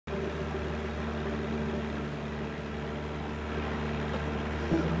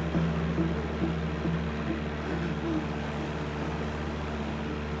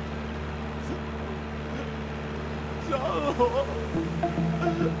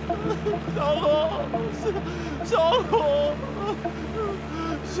小龙，小龙，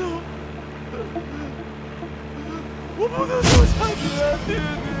我不能丢下你啊，弟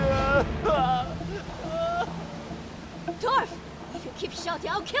弟！Dorf, if you keep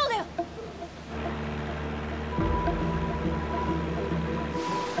shouting, I'll kill you.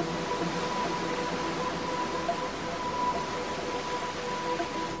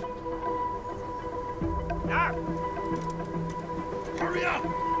 Hurry up!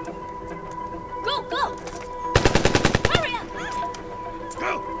 Go, go! Hurry up! Go!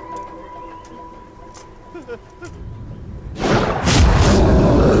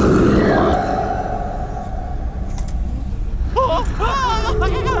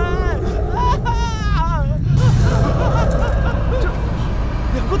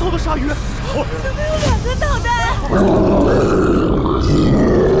 这2个头的鲨鱼，怎么有2个导弹？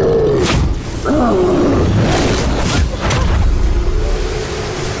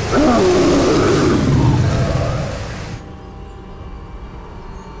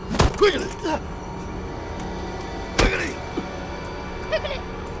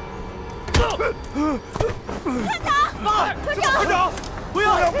团长，不要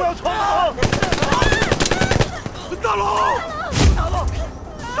闯了！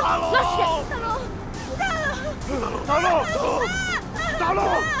大龙！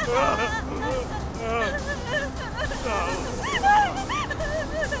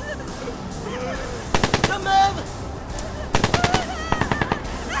开门！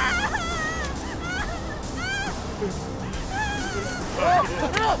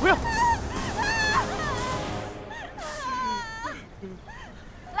不要！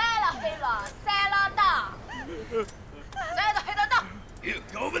来了，黑狼，塞拉大，再到黑道大。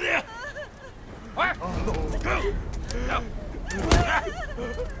Over there! 快！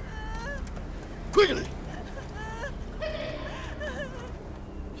快进来！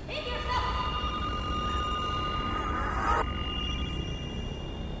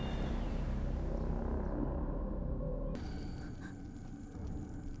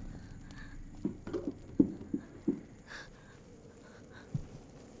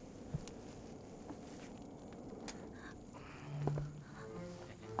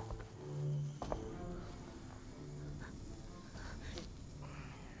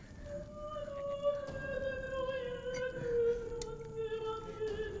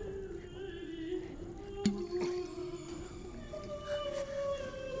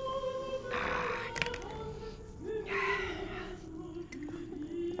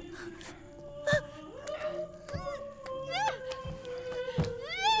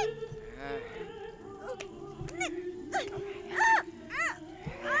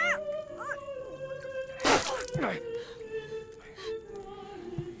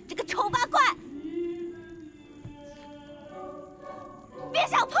这个丑八怪，别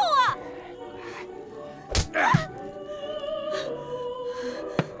想碰我！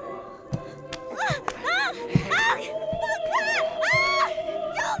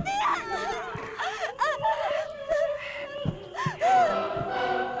救命！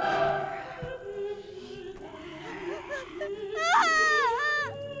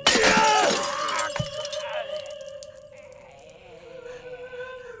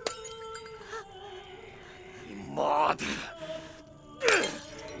妈的！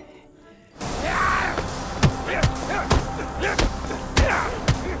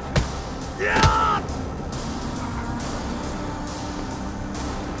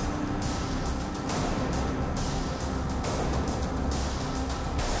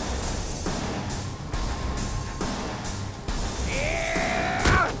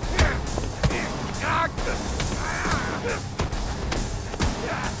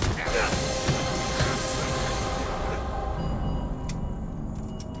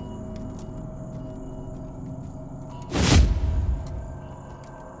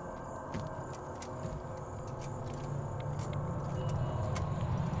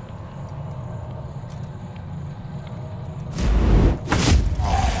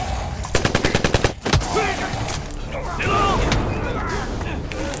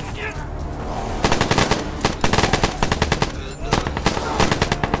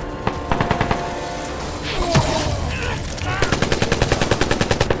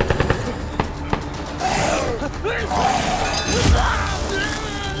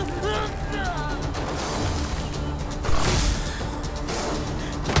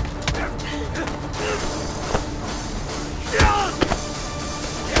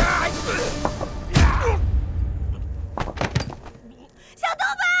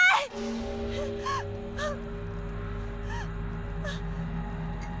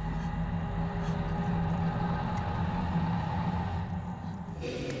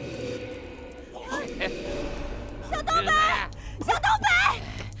小东北，小东北，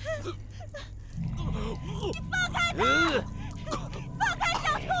你放开他！放开小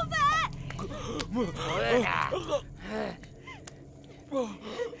东北！你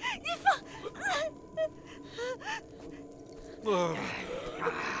放！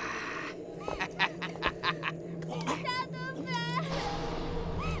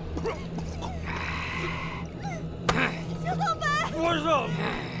小东北！我上。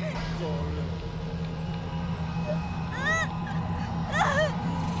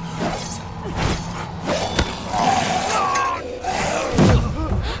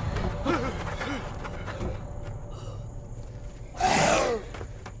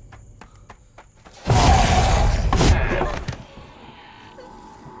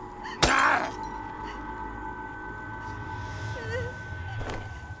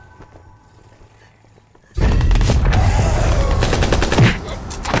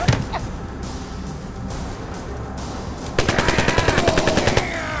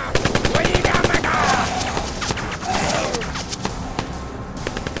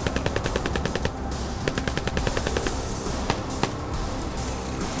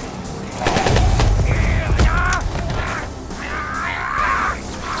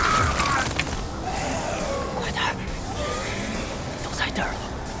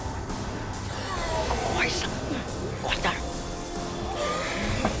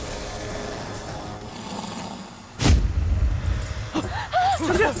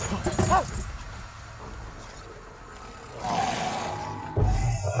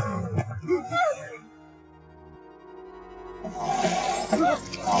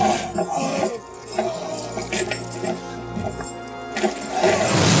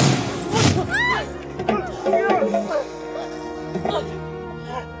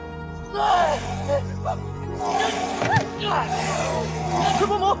快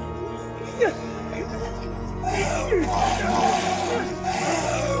帮忙！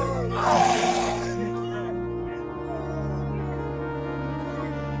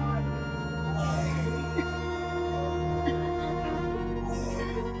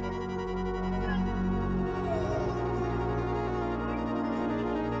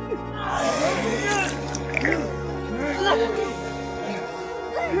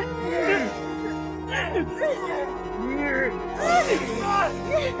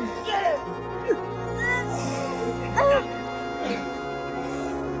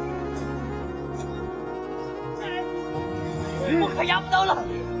我可压不到了，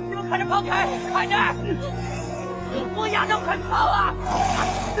你们快点跑开，快点！我压着，快跑啊！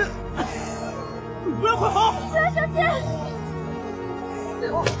不要快跑！不要生气！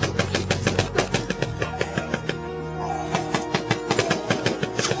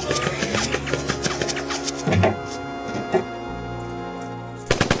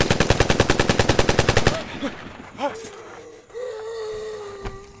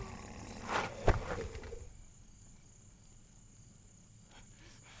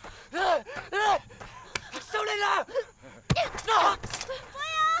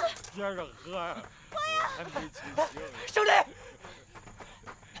接着喝呀！我还没清醒。兄弟，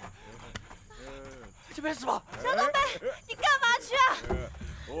你没事吧？小东北，你干嘛去啊？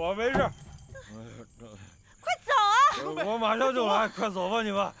我没事。快走啊！我马上就来，快走吧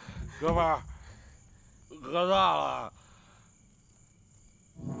你们。哥们儿，喝大了。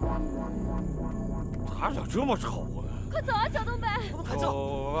咋长这么丑呢？快走啊，小东北！我们快走！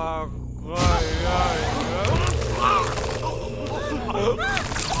走吧，快点！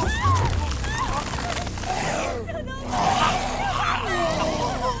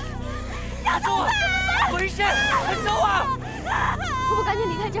小东北，危险！快走啊！婆婆赶紧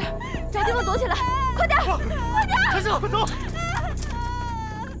离开这儿，找地方躲起来，快点，快点！快走，快走！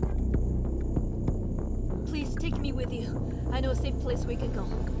 Please take me with you. I know a safe place we can go.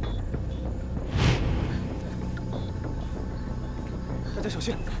 大家小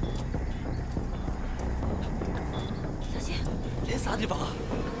心！小心！这啥地方啊？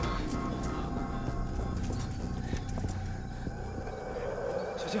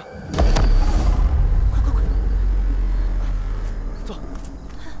小心！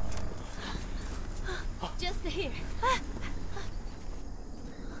 Just here.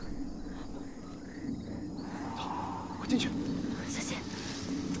 走，快进去！小心！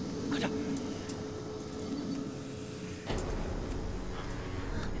快点！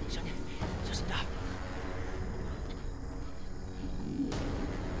小妮，小心点！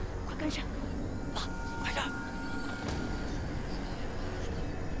快跟上！啊，快点！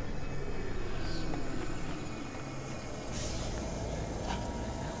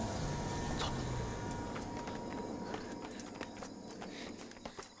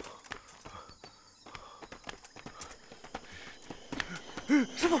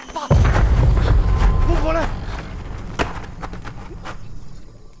师傅，爸，我过来。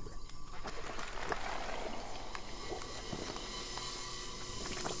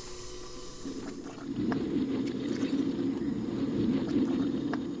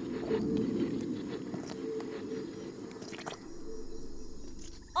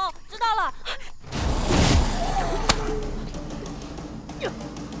哦，知道了。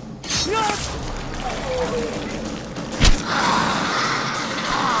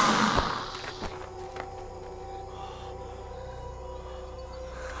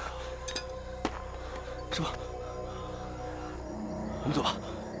师傅，我们走吧。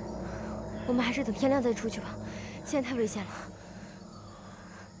我们还是等天亮再出去吧，现在太危险了。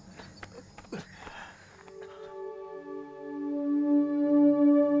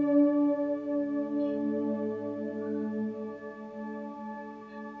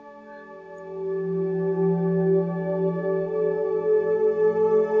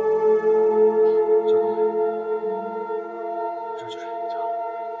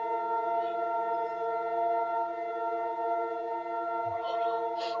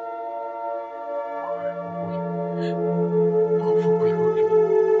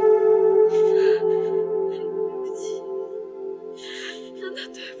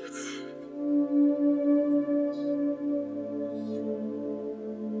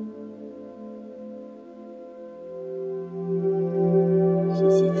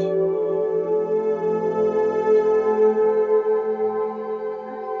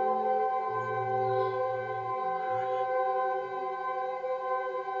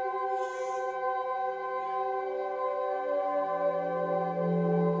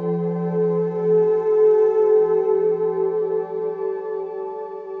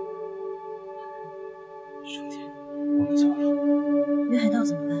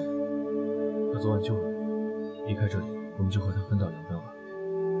昨晚救了我，离开这里，我们就和他分道扬镳吧。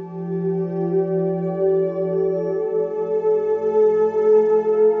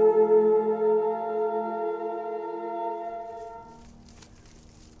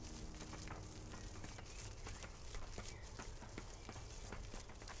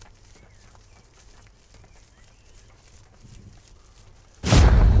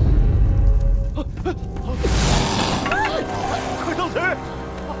快上前！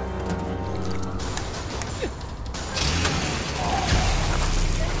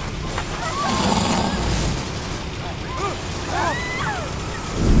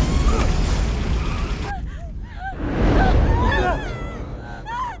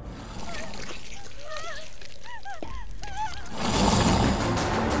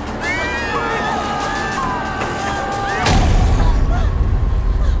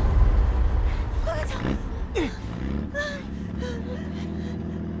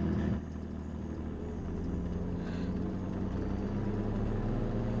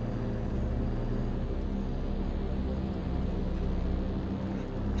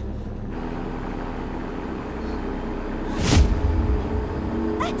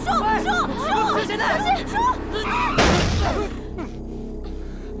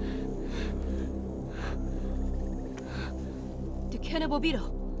 The cannibal beetle.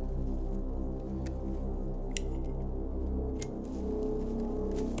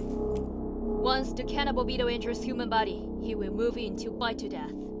 Once the cannibal beetle enters human body, he will move in to bite to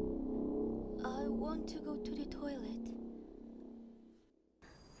death. I want to go to the toilet.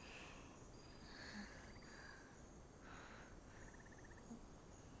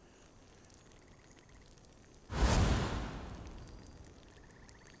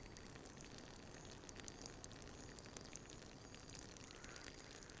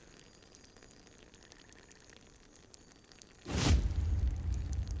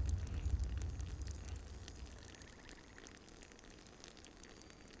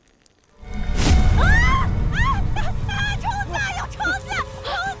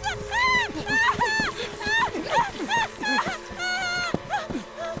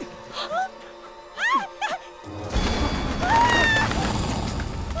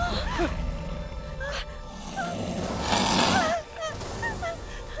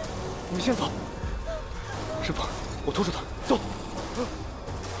你先走，师傅，我拖住他，走，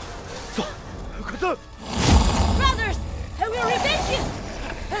走，快走 Brothers, I will revenge you!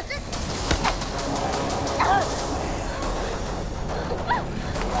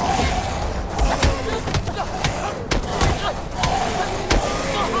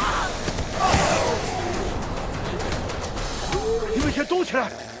 你们先躲起来！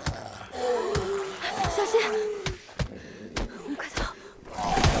小心！我们快走！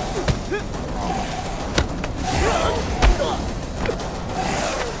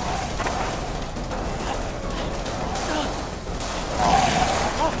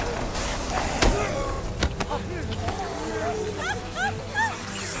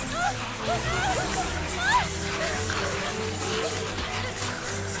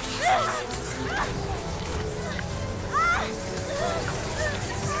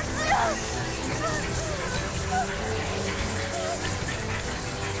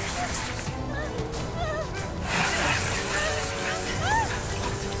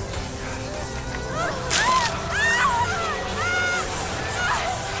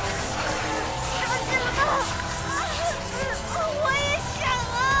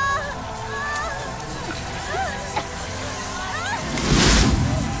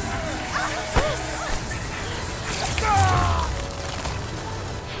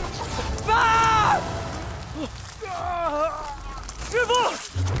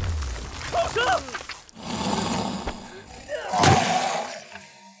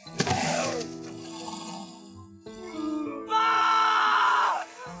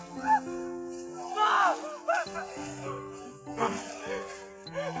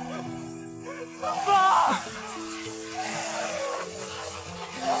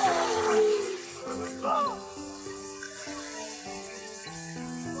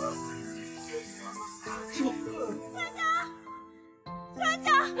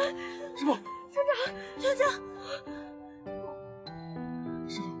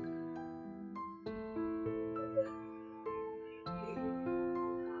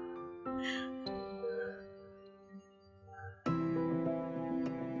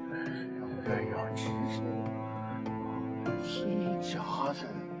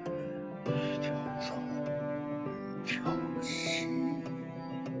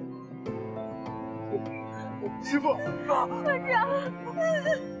师傅，团长，团长，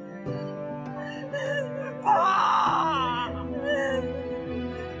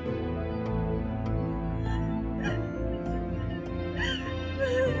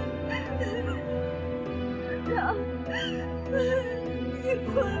你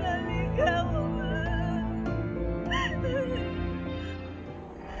不能离开我们。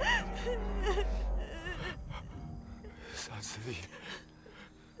三思力。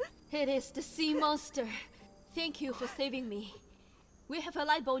 It is the sea monster. Thank you for saving me. We have a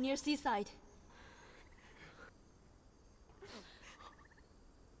lifeboat near seaside.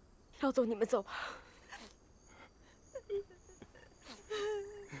 要走你们走吧。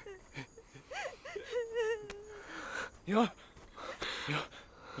灵儿，灵儿，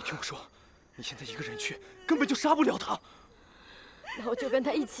你听我说，你现在一个人去，根本就杀不了他。那我就跟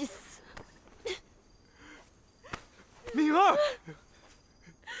他一起死。敏儿。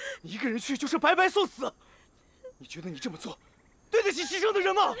 你一个人去就是白白送死，你觉得你这么做对得起牺牲的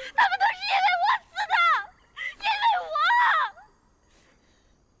人吗？他们都是因为我死的，因为我。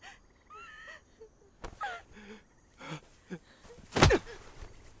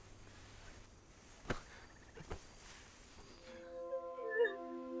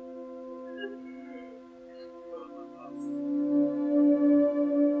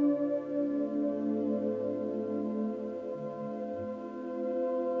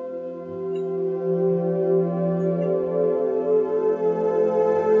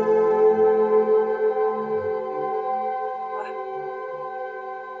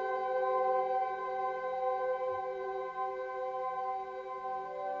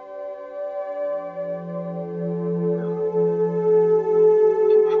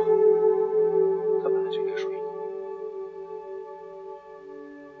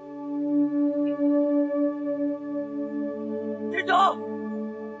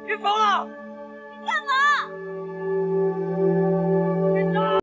别疯了！干嘛？